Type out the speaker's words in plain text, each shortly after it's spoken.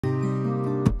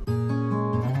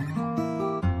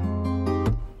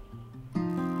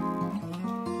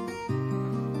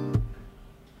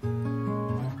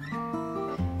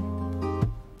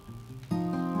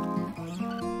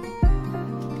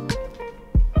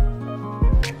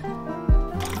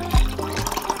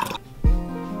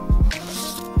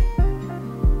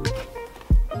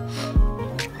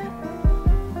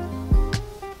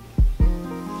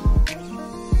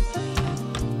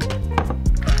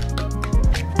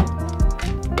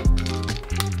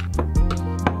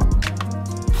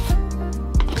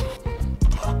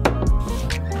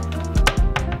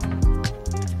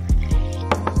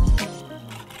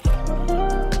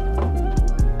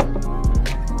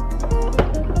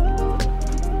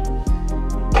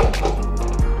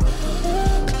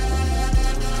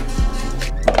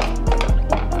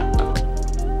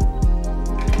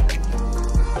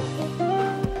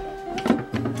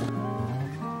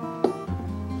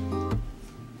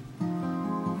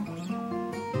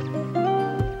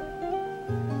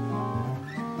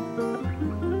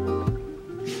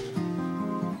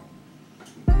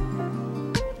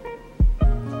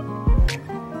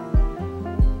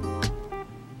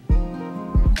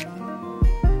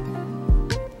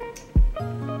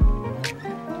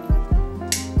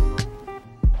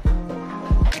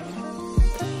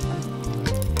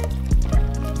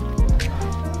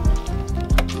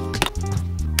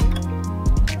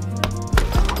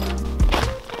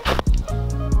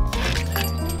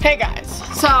Hey guys,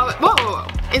 so, whoa,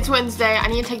 it's Wednesday. I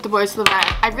need to take the boys to the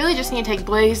vet. I really just need to take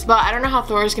Blaze, but I don't know how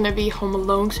Thor's gonna be home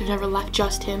alone because we've never left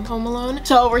just him home alone.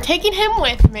 So we're taking him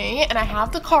with me, and I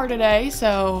have the car today,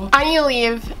 so I need to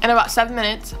leave in about 7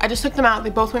 minutes. I just took them out.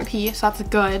 They both went pee, so that's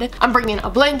good. I'm bringing a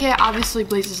blanket, obviously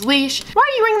Blaze's leash. Why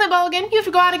are you ringing the bell again? You have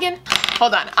to go out again?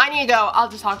 Hold on, I need to go. I'll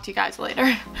just talk to you guys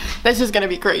later. This is gonna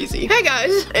be crazy. Hey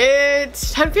guys,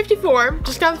 it's 10:54.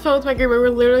 Just got the phone with my grandma. We're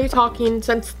literally talking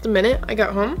since the minute I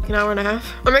got home, like an hour and a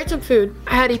half. I made some food.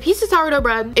 I had a piece of sourdough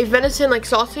bread, a venison like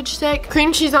sausage stick,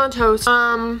 cream cheese on toast,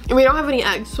 and we don't have any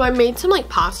eggs. So I made some like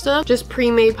pasta, just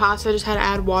pre-made pasta. Just had to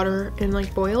add water and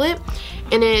like boil it.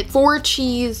 And it's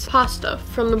 4-cheese pasta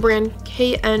from the brand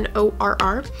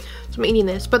KNORR. So I'm eating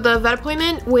this, but the vet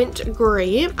appointment went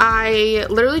great. I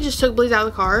literally just took Blaze out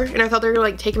of the car, and I thought they were gonna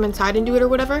like take him inside and do it or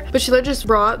whatever, but she literally just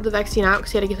brought the vaccine out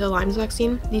because he had to get the Lyme's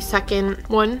vaccine, the second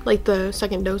one, like the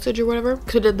second dosage or whatever,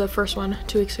 because I did the first one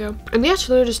 2 weeks ago. And yeah, she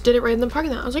literally just did it right in the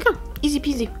parking lot. I was like, oh, easy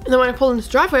peasy. And then when I pulled into the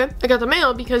driveway, I got the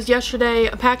mail because yesterday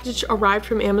a package arrived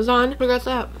from Amazon. I got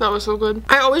that. That was so good.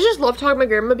 I always just love talking to my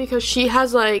grandma because she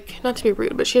has like, not to be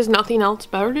rude, but she has nothing else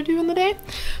better to do in the day.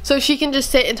 So she can just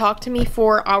sit and talk to me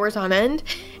for hours on end,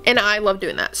 and I love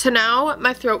doing that. So now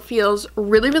my throat feels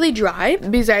really dry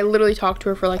because I literally talked to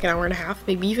her for like an hour and a half,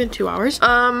 maybe even 2 hours.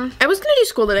 I was gonna do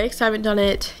school today because I haven't done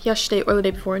it yesterday or the day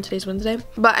before, and today's Wednesday,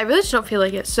 but I really just don't feel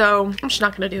like it, so I'm just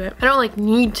not gonna do it. I don't like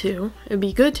need to. It'd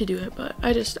be good to do it, but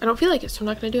I don't feel like it, so I'm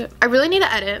not gonna do it. I really need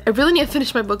to edit. I really need to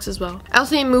finish my books as well. I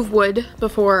also need to move wood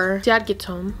before Dad gets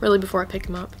home, really before I pick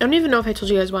him up. I don't even know if I told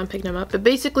you guys why I'm picking him up, but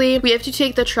basically we have to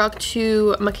take the truck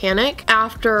to a mechanic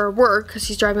after work because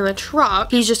he's driving the truck.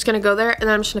 He's just gonna go there, and then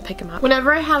I'm just gonna pick him up.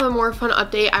 Whenever I have a more fun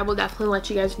update, I will definitely let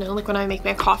you guys know, like when I make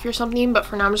my coffee or something, but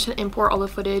for now I'm just gonna import all the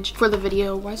footage for the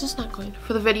video. Why is this not going?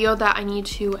 For the video that I need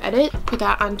to edit, put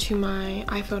that onto my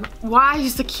iPhone. Why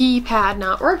is the keypad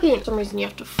not working? For some reason you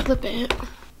have to flip it.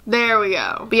 There we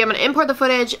go. But yeah, I'm gonna import the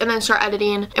footage and then start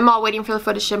editing. And while waiting for the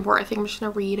footage to import, I think I'm just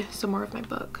gonna read some more of my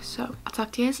book. So I'll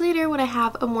talk to you guys later when I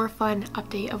have a more fun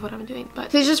update of what I'm doing. But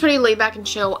today's just pretty laid back and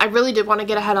chill. I really did want to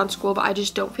get ahead on school, but I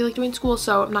just don't feel like doing school,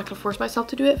 so I'm not gonna force myself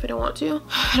to do it if I don't want to.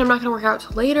 And I'm not gonna work out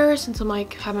till later since I'm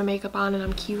like have my makeup on and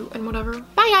I'm cute and whatever.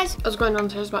 Bye guys. I was going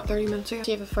downstairs about 30 minutes ago to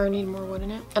see if the fire needed more wood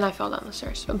in it, and I fell down the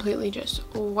stairs. Completely just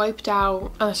wiped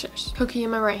out on the stairs. Cookie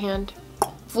in my right hand.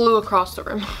 Flew across the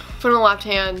room. From the left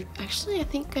hand, actually I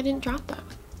think I didn't drop that.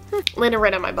 Landed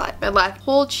right on my butt. My left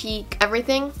whole cheek,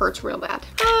 everything hurts real bad.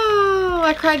 Oh,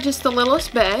 I cried just the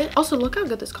littlest bit. Also, look how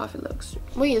good this coffee looks.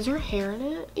 Wait, is there hair in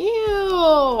it?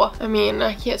 Ew. I mean,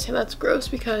 I can't say that's gross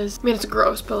because, I mean, it's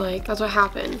gross, but like, that's what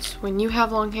happens. When you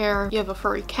have long hair, you have a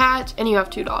furry cat, and you have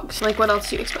 2 dogs. Like, what else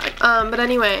do you expect? But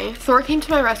anyway, Thor came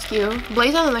to my rescue.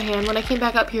 Blaze, on the other hand, when I came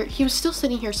back up here, he was still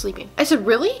sitting here sleeping. I said,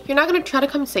 really? You're not gonna try to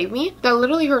come save me? That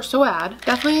literally hurt so bad.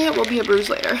 Definitely will be a bruise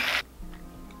later.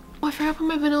 Oh, I forgot to put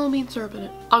my vanilla bean syrup in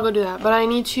it. I'll go do that, but I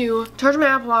need to charge my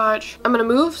Apple Watch. I'm gonna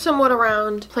move some wood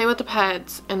around, play with the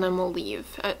pets, and then we'll leave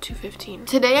at 2:15.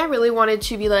 Today, I really wanted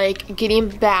to be like getting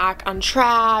back on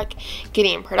track,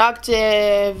 getting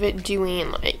productive,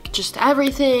 doing like just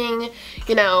everything,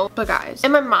 you know. But guys,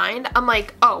 in my mind, I'm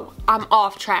like, oh, I'm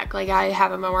off track. Like I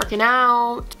haven't been working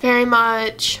out very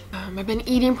much. I've been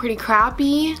eating pretty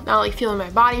crappy, not like feeling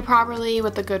my body properly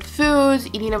with the good foods,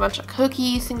 eating a bunch of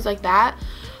cookies, things like that.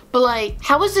 But like,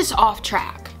 how is this off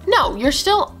track? No, you're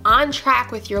still on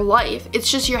track with your life.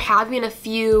 It's just you're having a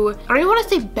few, I don't even want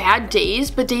to say bad days,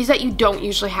 but days that you don't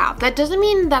usually have. That doesn't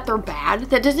mean that they're bad.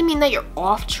 That doesn't mean that you're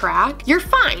off track. You're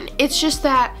fine. It's just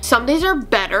that some days are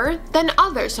better than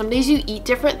others. Some days you eat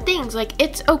different things. Like,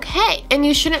 it's okay. And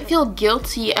you shouldn't feel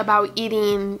guilty about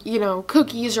eating, you know,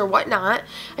 cookies or whatnot.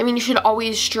 I mean, you should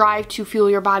always strive to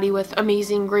fuel your body with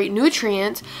amazing, great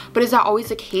nutrients. But is that always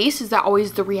the case? Is that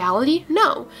always the reality?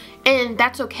 No. And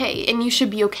that's okay, and you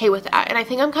should be okay with that. And I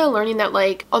think I'm kind of learning that,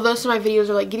 like, although some of my videos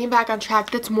are like getting back on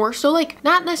track, that's more so like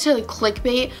not necessarily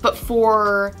clickbait, but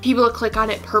for people to click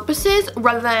on it purposes,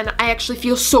 rather than I actually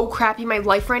feel so crappy in my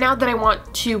life right now that I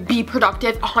want to be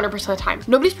productive 100% of the time.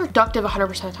 Nobody's productive 100%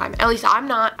 of the time. At least I'm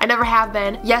not. I never have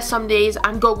been. Yes, some days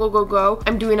I'm go.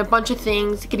 I'm doing a bunch of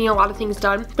things, getting a lot of things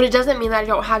done, but it doesn't mean that I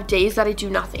don't have days that I do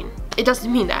nothing. It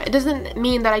doesn't mean that. It doesn't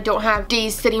mean that I don't have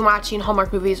days sitting watching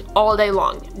Hallmark movies all day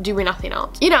long, doing nothing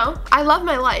else. You know, I love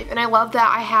my life, and I love that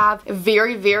I have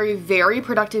very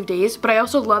productive days, but I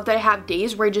also love that I have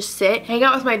days where I just sit, hang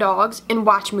out with my dogs, and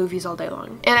watch movies all day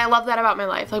long. And I love that about my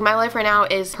life. Like, my life right now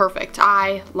is perfect.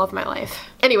 I love my life.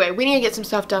 Anyway, we need to get some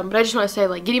stuff done, but I just want to say,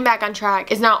 like, getting back on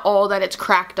track is not all that it's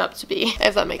cracked up to be,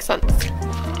 if that makes sense.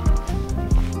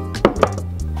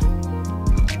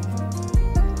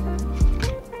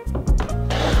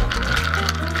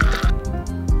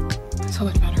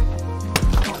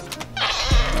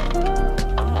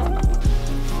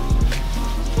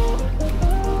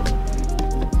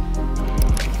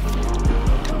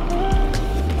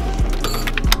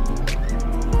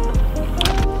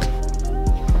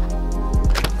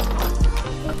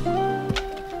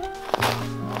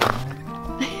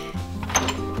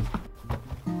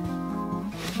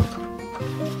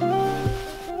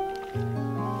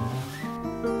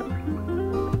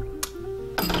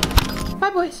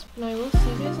 boys. And I will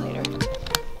see you guys later.